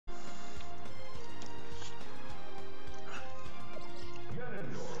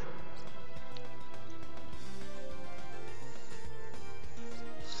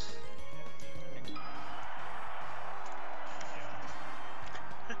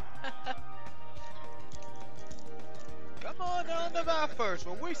to Bathurst,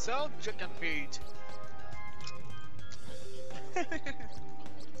 where we sell chicken feet.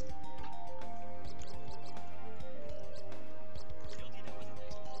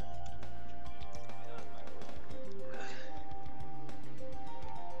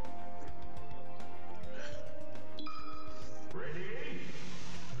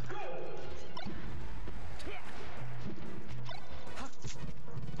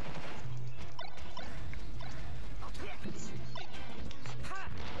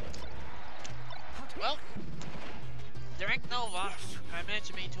 Well, Direct Nova, I managed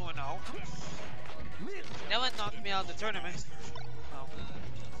to be 2-0. That one knocked me out of the tournament. Oh.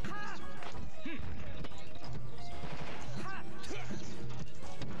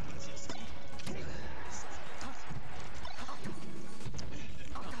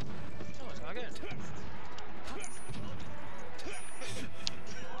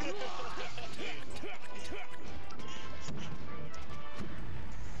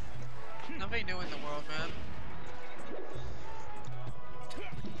 Nothing new in the world, man.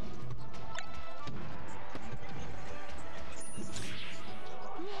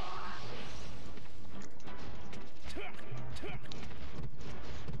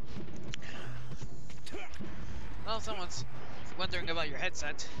 Well, someone's wondering about your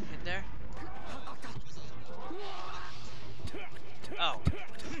headset in there. Oh.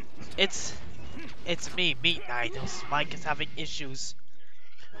 It's me, Meat Knight. This mic is having issues.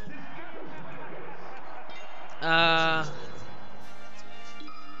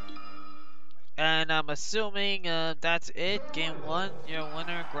 And I'm assuming that's it. Game 1, your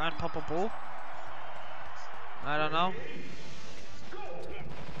winner, Grand Papa Bull. I don't know.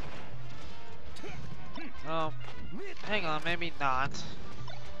 Oh, hang on, maybe not.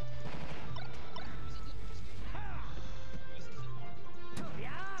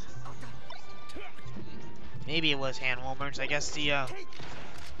 Maybe it was hand warmers. I guess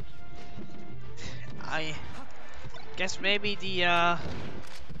I guess maybe the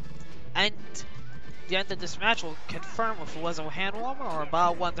end of this match will confirm if it was a hand warmer or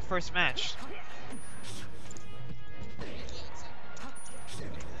Bao won the first match.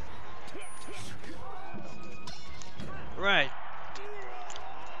 Right.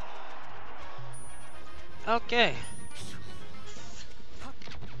 Okay.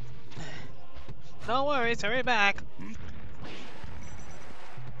 No worries, hurry back.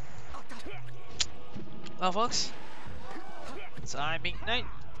 Well, folks, so I'm Meat Knight,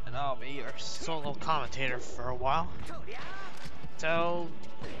 and I'll be your solo commentator for a while. Till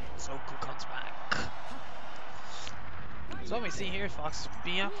Soku comes back. So what we see here is Fox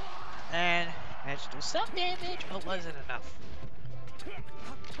beat up and managed to do some damage, but wasn't enough.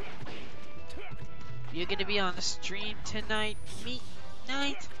 You're gonna be on the stream tonight, Meat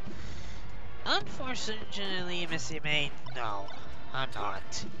Knight? Unfortunately, Missy May, no, I'm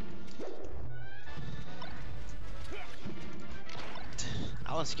not.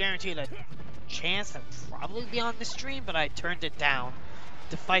 I was guaranteed a chance to probably be on the stream, but I turned it down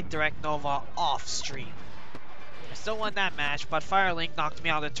to fight Direct Nova off stream. I still won that match, but Firelink knocked me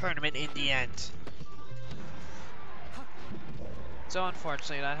out of the tournament in the end. So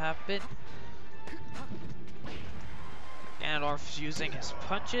unfortunately that happened. Ganondorf using his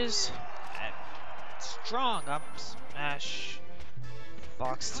punches. And strong up smash.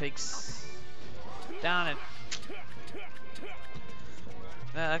 Fox takes down and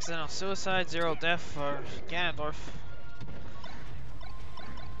accidental suicide, 0 death for Ganondorf.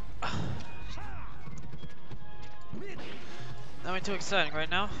 Nothing too exciting right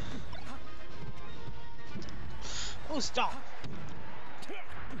now. Oh, stop!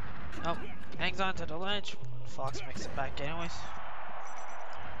 Oh, hangs on to the ledge. Fox makes it back anyways.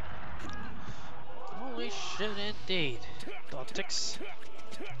 Holy shit indeed. Dotix.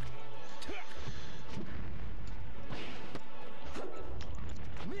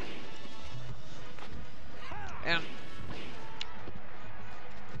 And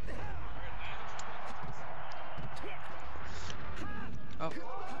oh.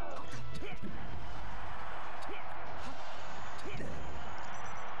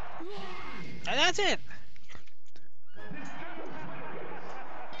 And that's it.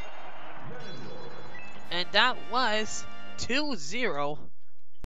 And that was 2-0